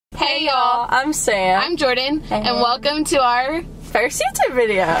Hey y'all, I'm Sam. I'm Jordan, and welcome to our first YouTube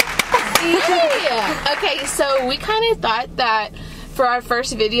video. Yeah. Okay, so we kind of thought that for our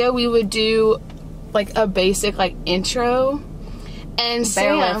first video we would do like a basic like intro. And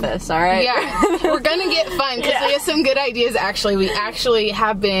Bear with us, all right? Yeah, we're gonna get fun because we have some good ideas. Actually, we actually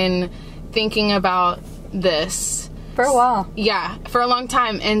have been thinking about this for a while. Yeah, for a long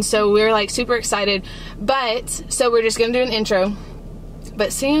time, and so we're like super excited. But so we're just gonna do an intro.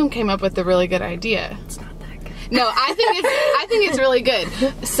 But Sam came up with a really good idea. It's not that good. No, I think it's really good.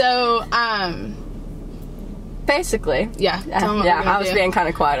 So, basically, I was being kind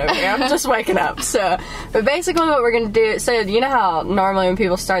of quiet over here. I'm just waking up. So, but basically, what we're gonna do. So, you know how normally when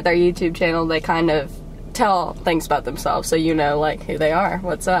people start their YouTube channel, they kind of tell things about themselves, so you know like who they are,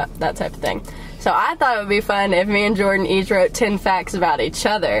 what's up, that type of thing. So, I thought it would be fun if me and Jordan each wrote 10 facts about each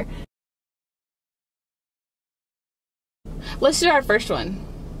other. Let's do our first one.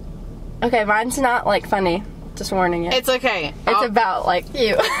 Okay, mine's not like funny. Just warning you. It's okay. It's about like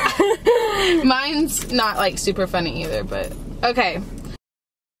you. Mine's not like super funny either, but okay.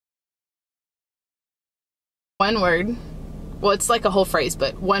 One word. Well, it's like a whole phrase,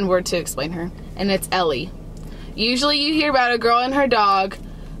 but one word to explain her, and it's Ellie. Usually you hear about a girl and her dog.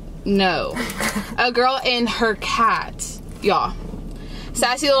 No. A girl and her cat. Y'all.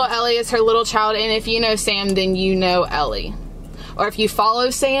 Sassy little Ellie is her little child, and if you know Sam, then you know Ellie. Or if you follow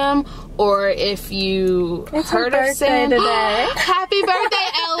Sam, or if you heard of Sam today. Happy birthday,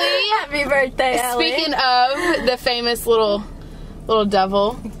 Ellie! Happy birthday, Ellie! Speaking of the famous little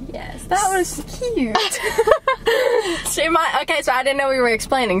devil. Yes, that was cute. Okay, so I didn't know we were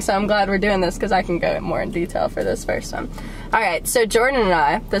explaining, so I'm glad we're doing this because I can go more in detail for this first one. Alright, so Jordan and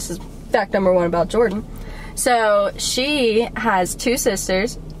I, this is fact number 1 about Jordan. So she has 2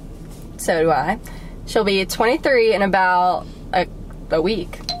 sisters, so do I. She'll be 23 in about a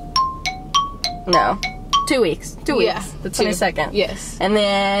week. No, 2 weeks. 2 weeks. Yeah, the 22nd. Yes. And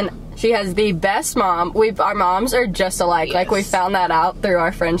then she has the best mom. Our moms are just alike. Yes. Like we found that out through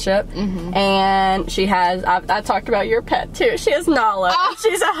our friendship. And she has. I talked about your pet too. She has Nala. Oh.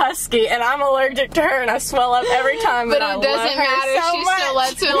 She's a husky, and I'm allergic to her, and I swell up every time. But I it doesn't matter. So She much. still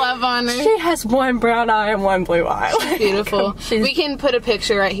lets her love on her. She has one brown eye and one blue eye. Beautiful. We can put a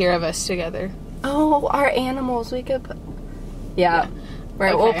picture right here of us together. Oh, our animals. We could put. Yeah.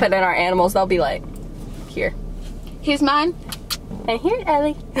 Right. Okay. We'll put in our animals. They'll be like here. Here's mine. And here's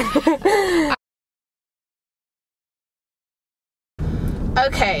Ellie.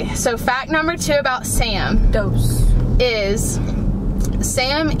 Okay, so fact number 2 about Sam Dose. is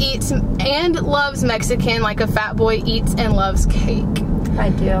Sam eats and loves Mexican like a fat boy eats and loves cake. I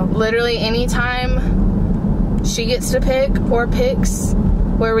do. Literally anytime she gets to pick or picks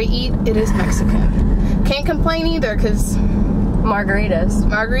where we eat, it is Mexican. Can't complain either because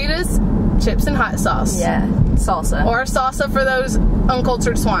Margaritas. Chips and hot sauce. Yeah. Salsa. Or salsa for those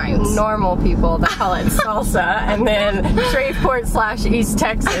uncultured swines. Normal people that call it salsa, and then Shreveport/East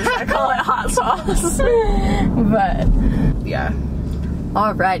Texas I call it hot sauce. But yeah.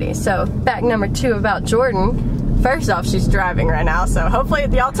 Alrighty, so fact number 2 about Jordan. First off, she's driving right now, so hopefully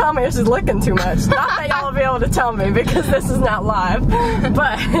y'all tell me if she's looking too much. Not that y'all will be able to tell me because this is not live.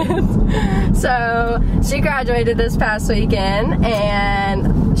 But, so, she graduated this past weekend,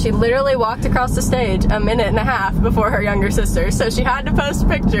 and she literally walked across the stage a minute and a half before her younger sister. So she had to post a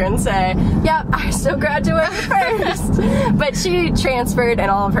picture and say, yep, I still graduated first. But she transferred, and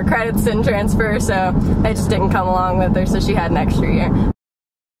all of her credits didn't transfer, so they just didn't come along with her, so she had an extra year.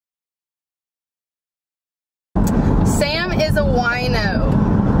 Sam is a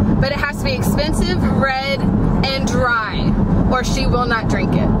wino, but it has to be expensive, red, and dry, or she will not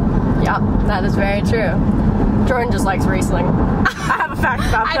drink it. Yep, that is very true. Jordan just likes Riesling. I have a fact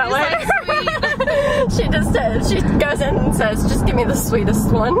about that later. She just says, she goes in and says, just give me the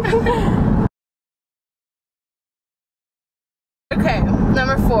sweetest one. Okay,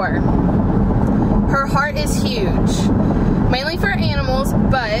 number 4. Her heart is huge, mainly for animals,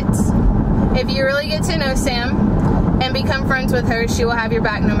 but if you really get to know Sam and become friends with her, she will have your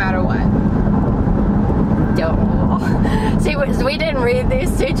back no matter what. See, we didn't read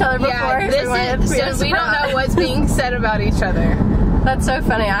these to each other before. Yeah, so we don't know what's being said about each other. That's so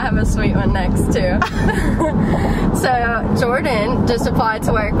funny. I have a sweet one next too. So Jordan just applied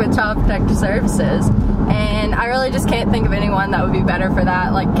to work with Child Protective Services, and I really just can't think of anyone that would be better for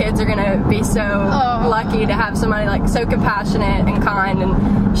that. Like, kids are gonna be so lucky to have somebody like so compassionate and kind,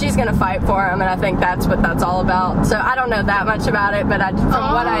 and she's gonna fight for them, and I think that's what that's all about. So I don't know that much about it, but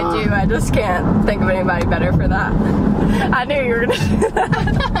from what I do, I just can't think of anybody better for that. I knew you were gonna do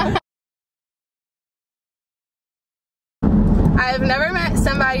that. I I've never met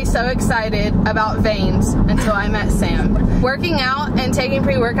somebody so excited about veins until I met Sam. Working out and taking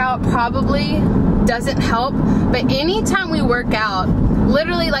pre-workout probably doesn't help, but anytime we work out,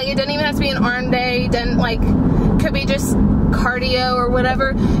 literally, like, it doesn't even have to be an arm day, doesn't, like, could be just cardio or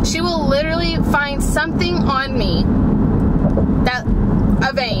whatever, she will literally find something on me, that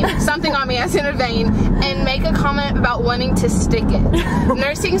a vein, something on me as in a vein, and make a comment about wanting to stick it.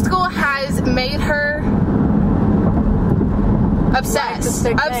 Nursing school has made her obsessed.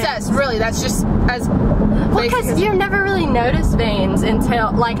 Obsessed, really. That's just as well, because you never really noticed veins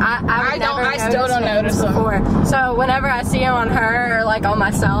until, like, I still don't notice them before. So whenever I see them on her or like on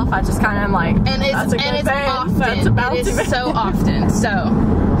myself, I just kind of am like, and it's often. That's a bouncy vein. So often. So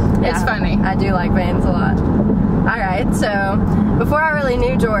yeah, it's funny. I do like veins a lot. Alright, so before I really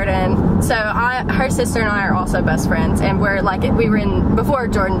knew Jordan, so her sister and I are also best friends, and before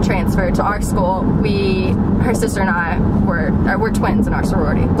Jordan transferred to our school, her sister and I were twins in our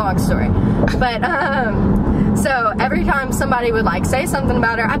sorority, long story. But, so every time somebody would like say something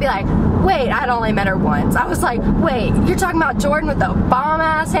about her, I'd be like, wait, I'd only met her once. I was like, wait, you're talking about Jordan with the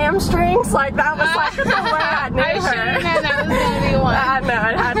bomb-ass hamstrings? Like, that was like the way I knew her. I should have known that was going to be one. I know,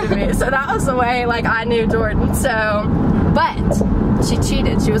 it had to be. So that was the way, like, I knew Jordan. So, but she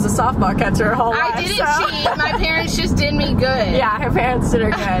cheated. She was a softball catcher her whole life. I didn't cheat. My parents just did me good. Yeah, her parents did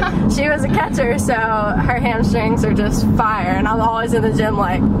her good. She was a catcher, so her hamstrings are just fire. And I'm always in the gym,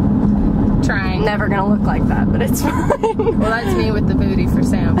 like, trying. Never gonna look like that, but it's fine. Well, that's me with the booty for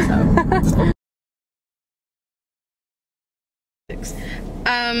Sam, so.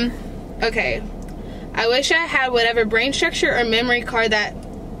 Okay. I wish I had whatever brain structure or memory card that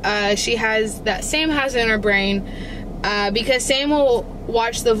that Sam has in her brain, because Sam will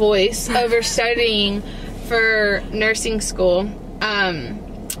watch The Voice over studying for nursing school, and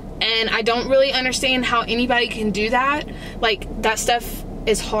I don't really understand how anybody can do that. Like, that stuff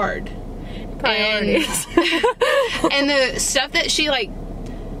is hard. Priorities. And the stuff that she, like,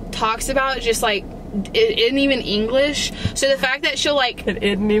 talks about, just, like, it isn't even English. So the fact that she'll, like... It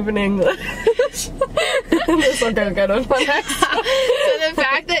isn't even English. This will go good on my next. So the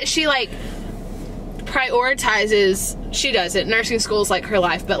fact that she, like, prioritizes... She doesn't. Nursing school is, like, her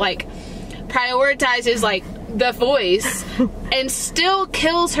life. But, like, prioritizes, like, The Voice and still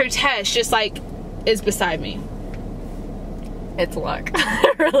kills her test, just, like, is beside me. It's luck.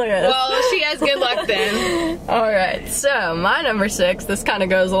 It really is. Well, she has good luck then. Alright, so my number 6, this kind of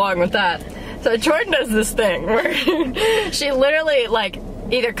goes along with that. So Jordan does this thing where she literally, like,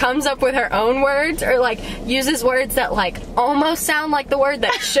 either comes up with her own words or, like, uses words that, like, almost sound like the word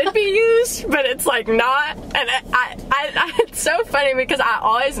that should be used, but it's, like, not. And it's so funny because I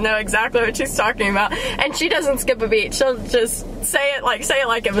always know exactly what she's talking about, and she doesn't skip a beat. She'll just say it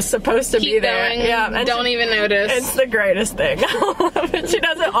like it was supposed to be there. Going, yeah, and don't even notice. It's the greatest thing. She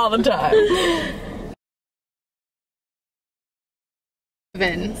does it all the time.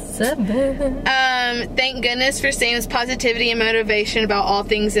 7. Thank goodness for Sam's positivity and motivation about all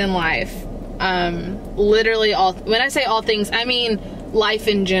things in life. Literally all. When I say all things, I mean life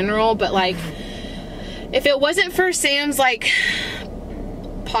in general, but, like, if it wasn't for Sam's, like,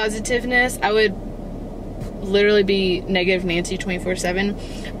 positiveness, I would literally be negative Nancy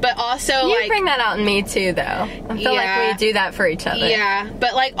 24/7. But also, you like, bring that out in me too, though. I feel like we do that for each other. Yeah,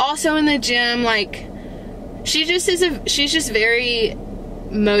 but, like, also in the gym, like, she's just very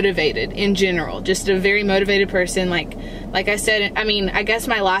motivated in general, just a very motivated person. Like I said, I mean, I guess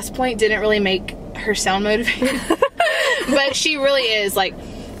my last point didn't really make her sound motivated, but she really is. Like,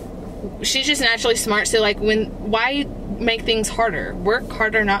 she's just naturally smart. So, like, why make things harder? Work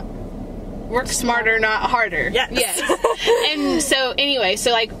smarter, not harder. Yes. And so anyway,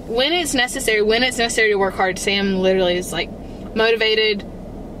 so, like, when it's necessary to work hard, Sam literally is, like, motivated,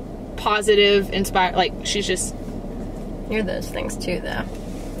 positive, inspired. Like, she's just... You're those things too, though.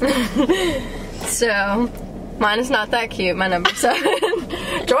 So, mine is not that cute. My number 7.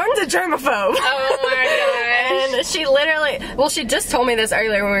 Jordan's a germaphobe. Oh my gosh. And she literally, well, she just told me this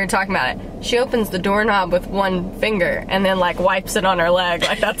earlier when we were talking about it. She opens the doorknob with one finger and then, like, wipes it on her leg.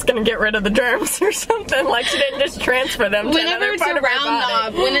 Like, that's gonna get rid of the germs or something. Like, she didn't just transfer them to another part of her body. Whenever it's a round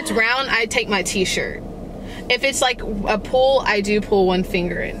knob, when it's round, I take my t-shirt. If it's, like, a pull, I do pull one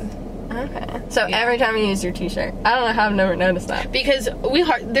finger in. Okay. So every time you use your t-shirt. I don't know how I've never noticed that. Because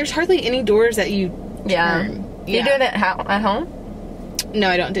there's hardly any doors that you turn. Yeah. You do it at home? No,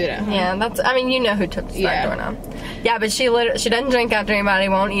 I don't do it at home. Yeah, I mean, you know who took the side doorknob. Yeah, but she doesn't drink after anybody,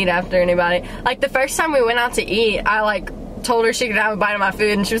 won't eat after anybody. Like, the first time we went out to eat, I, like, told her she could have a bite of my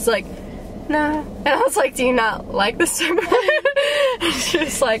food, and she was like, no. And I was like, do you not like this type of food? She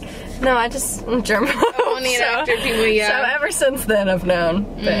was like, No, I'm German. Only an actor people, yeah. So ever since then I've known.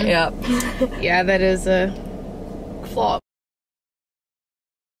 But yeah. Yeah, that is a flaw.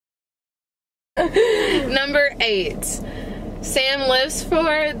 Number 8. Sam lives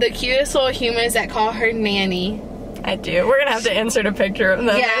for the cutest little humans that call her nanny. I do. We're gonna have to insert a picture of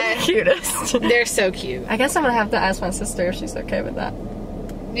them. Yeah. They're the cutest. They're so cute. I guess I'm gonna have to ask my sister if she's okay with that.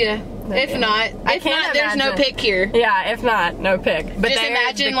 Yeah. If not, there's no pic here. Yeah, if not, no pic. But just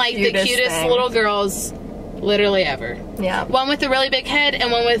imagine like the cutest little girls literally ever. Yeah. One with a really big head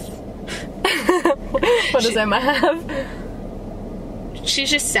and one with... What does Emma have?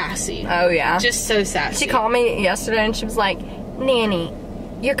 She's just sassy. Oh yeah. Just so sassy. She called me yesterday and she was like, Nanny,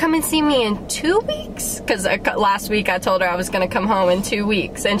 you're coming to see me in 2 weeks? Because last week I told her I was going to come home in 2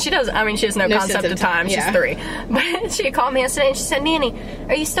 weeks. And she has no concept of time. Yeah. She's 3. But she called me yesterday and she said, Nanny,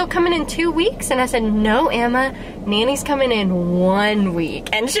 are you still coming in 2 weeks? And I said, no, Emma, Nanny's coming in 1 week.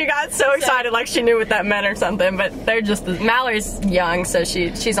 And she got so excited like she knew what that meant or something. But they're just, Mallory's young, so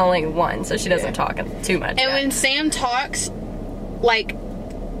she's only 1, so she doesn't talk too much. And when Sam talks, like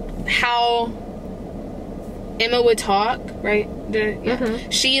how Emma would talk, right? Yeah.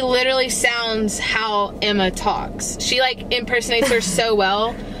 She literally sounds how Emma talks. She like impersonates her so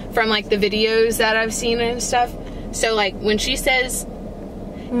well from like the videos that I've seen and stuff. So like when she says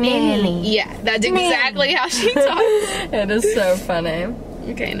Nanny. yeah, that's exactly how she talks. It is so funny.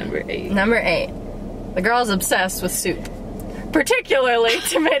 Okay, number 8. Number 8. The girl's obsessed with soup. Particularly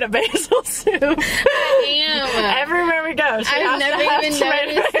tomato basil soup. I am. Everywhere we go, I've never even noticed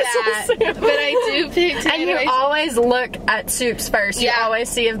that. But I do pick tomato And you basil. always look at soups first. Yeah. You always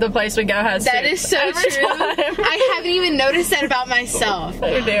see if the place we go has soup. That is so Every true. time. I haven't even noticed that about myself. You do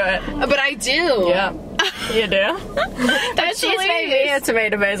it. But I do. Yeah. You do. That's She's made me a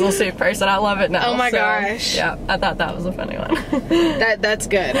tomato basil soup person. I love it now. Oh my so, gosh. Yeah, I thought that was a funny one. That's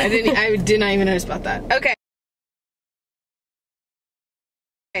good. I did not even notice about that. Okay.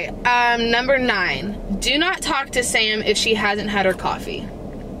 Number 9. Do not talk to Sam if she hasn't had her coffee.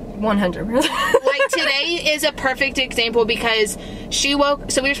 100%. Like today is a perfect example because she woke,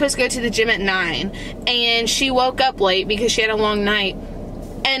 so we were supposed to go to the gym at 9 and she woke up late because she had a long night.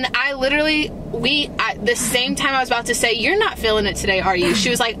 And I literally, at the same time I was about to say, you're not feeling it today, are you? She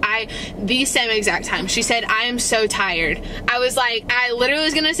was like, the same exact time. She said, I am so tired. I was like, I literally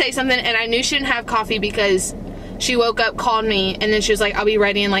was going to say something and I knew she didn't have coffee because she woke up, called me, and then she was like, I'll be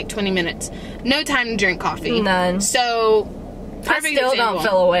ready in like 20 minutes. No time to drink coffee. None. So, I still don't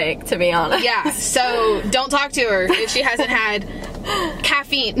feel awake, to be honest. Yeah, so don't talk to her if she hasn't had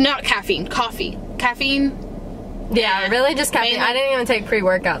coffee. Caffeine? Yeah, really just caffeine. Mainly. I didn't even take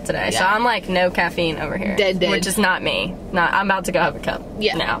pre-workout today, so Yeah. I'm like no caffeine over here. Dead. Which is not me. I'm about to go have a cup.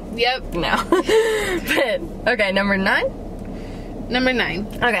 Yeah. Now. Yep. Now. But, okay, number 9? Number 9.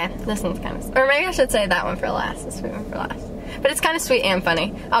 Okay, this one's kind of... Or maybe I should say that one for last. This one for last. But it's kind of sweet and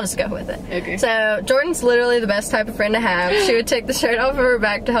funny. I'll just go with it. Okay. So, Jordan's literally the best type of friend to have. She would take the shirt off of her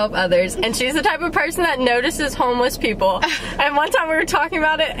back to help others. And she's the type of person that notices homeless people. And one time we were talking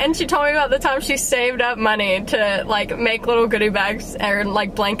about it, and she told me about the time she saved up money to, like, make little goodie bags or,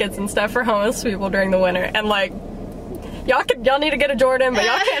 like, blankets and stuff for homeless people during the winter. And, like, y'all need to get a Jordan, but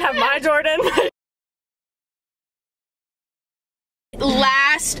y'all can't have my Jordan.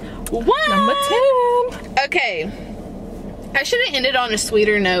 Last one. Number 10. Okay. I should have ended on a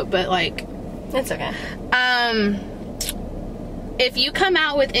sweeter note, but like, It's okay. if you come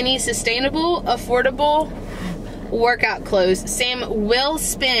out with any sustainable, affordable workout clothes, Sam will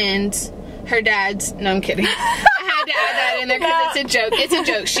spend her dad's. No, I'm kidding. I had to add that in there because it's a joke. It's a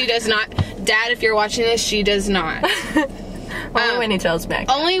joke. She does not. Dad, if you're watching this, she does not. Only when he tells me.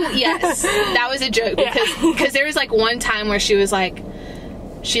 Only, yes, that was a joke because there was like one time where she was like,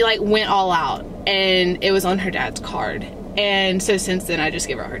 she like went all out and it was on her dad's card. And so since then, I just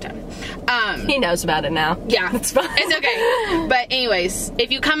give her her time. He knows about it now. Yeah, It's fine. It's okay. But anyways,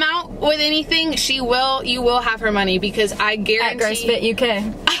 if you come out with anything, you will have her money because I At guarantee. GraceFit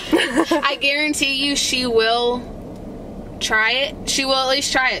UK. I guarantee you, she will try it. She will at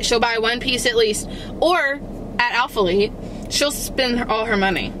least try it. She'll buy one piece at least, or at Alphalete, she'll spend all her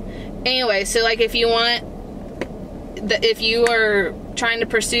money. Anyway, so like if you are trying to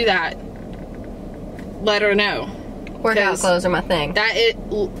pursue that, let her know. Workout clothes are my thing.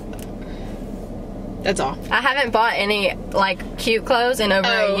 That's all. I haven't bought any, like, cute clothes in over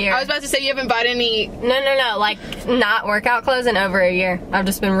a year. I was about to say you haven't bought any. No. Like, not workout clothes in over a year. I've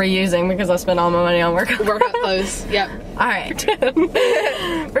just been reusing because I spent all my money on workout clothes. Yep. Alright.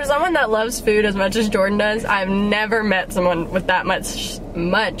 For someone that loves food as much as Jordan does, I've never met someone with that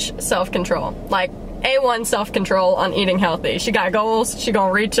much self-control. Like, A1 self-control on eating healthy. She got goals, she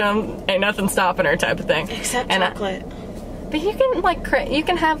gonna reach them, ain't nothing stopping her type of thing. Except chocolate. But you can like, you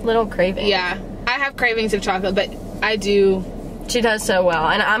can have little cravings. Yeah, I have cravings of chocolate, but I do. She does so well,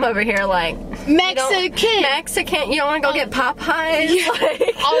 and I'm over here like Mexican. You don't want to go get Popeyes? Yeah.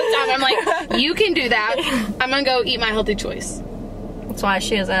 Like, all the time. I'm like, you can do that. I'm gonna go eat my healthy choice. That's why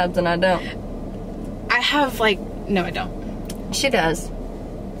she has abs and I don't. I have like, no, I don't. She does,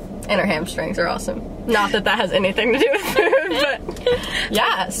 and her hamstrings are awesome. Not that has anything to do with food, but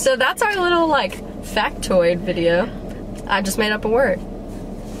yeah. So that's our little like factoid video. I just made up a word.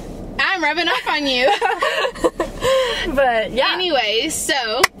 I'm rubbing off on you. But yeah. Anyways,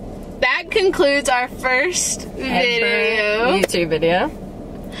 so that concludes our first video. YouTube video.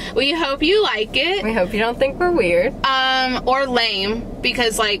 We hope you like it. We hope you don't think we're weird. Or lame,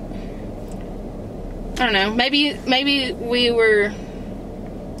 because like, I don't know, maybe we were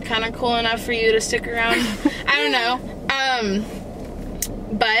kind of cool enough for you to stick around. I don't know.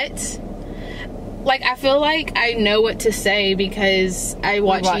 But like, I feel like I know what to say because I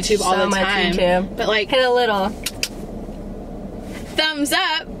watch YouTube all the time. YouTube. But like, hit a little thumbs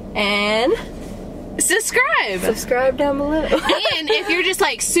up and subscribe down below. And if you're just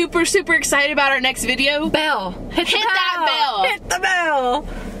like super excited about our next video, bell, hit that bell. Hit the bell.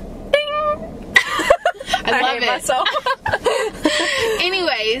 Ding. I love hate it. Myself.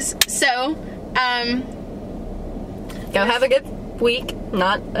 Anyways, so go have a good week,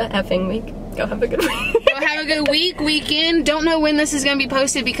 not a effing week. Go have a good week. Go have a good weekend. Don't know when this is gonna be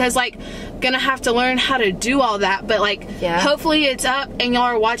posted because like gonna have to learn how to do all that, but like hopefully it's up and y'all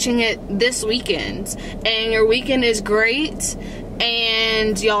are watching it this weekend and your weekend is great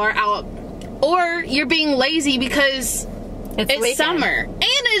and y'all are out, or you're being lazy because it's summer and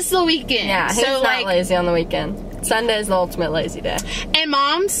it's the weekend. Yeah, who's so not lazy on the weekend? Sunday is the ultimate lazy day. And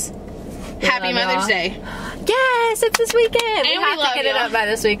moms, happy Mother's Day. Yes, it's this weekend. And we have to get it up by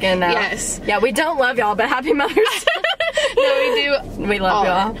this weekend now. Yes. Yeah, we don't love y'all, but happy Mother's Day. No, we do. We love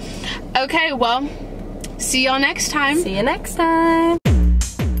y'all. Okay, well, see y'all next time. See you next time.